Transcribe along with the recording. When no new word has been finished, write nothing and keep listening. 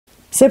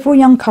Several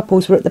young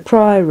couples were at the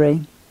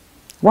Priory.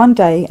 One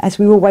day, as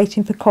we were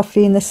waiting for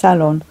coffee in the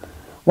salon,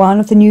 one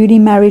of the newly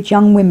married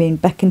young women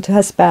beckoned to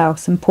her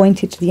spouse and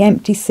pointed to the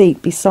empty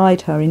seat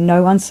beside her in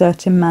no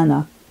uncertain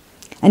manner.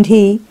 And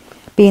he,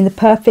 being the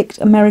perfect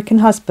American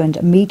husband,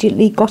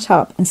 immediately got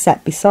up and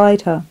sat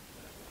beside her.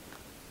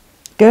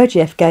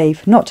 Gurdjieff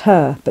gave, not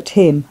her, but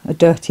him, a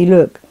dirty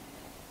look,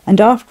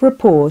 and after a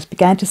pause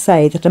began to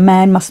say that a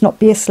man must not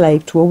be a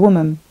slave to a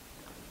woman.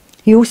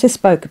 He also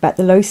spoke about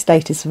the low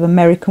status of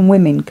American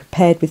women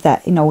compared with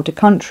that in older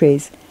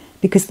countries,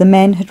 because the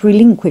men had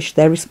relinquished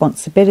their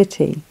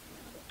responsibility.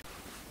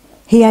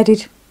 He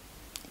added,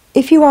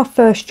 "If you are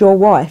first, your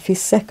wife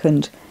is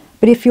second,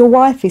 but if your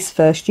wife is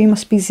first, you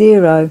must be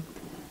zero.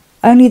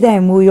 Only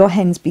then will your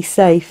hens be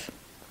safe."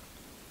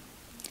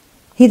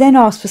 He then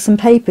asked for some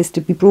papers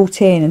to be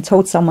brought in and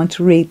told someone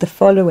to read the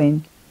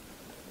following.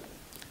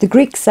 The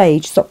Greek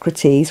sage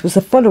Socrates was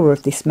a follower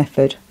of this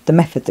method, the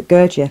method that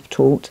Gurdjieff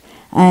taught,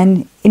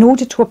 and in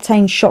order to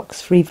obtain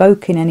shocks for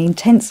evoking an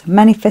intense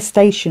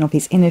manifestation of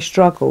his inner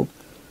struggle,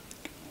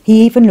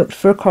 he even looked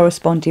for a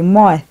corresponding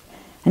wife,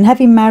 and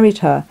having married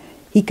her,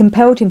 he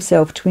compelled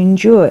himself to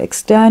endure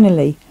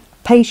externally,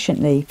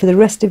 patiently, for the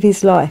rest of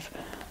his life,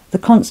 the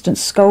constant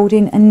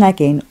scolding and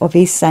nagging of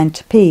his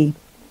Xanthippe.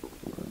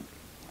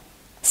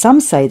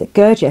 Some say that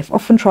Gurdjieff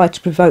often tried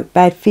to provoke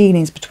bad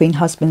feelings between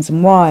husbands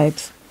and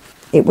wives.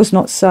 It was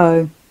not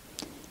so.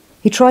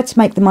 He tried to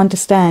make them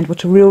understand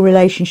what a real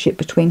relationship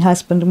between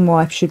husband and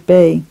wife should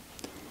be.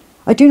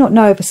 I do not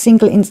know of a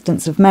single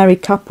instance of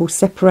married couples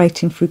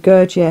separating through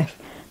Gurdjieff,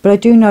 but I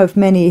do know of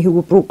many who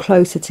were brought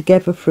closer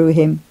together through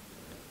him.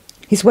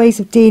 His ways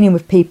of dealing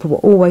with people were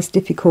always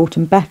difficult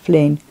and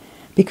baffling,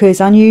 because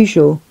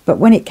unusual, but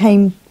when it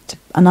came to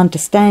an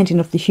understanding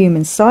of the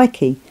human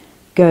psyche,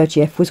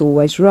 Gurdjieff was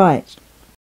always right.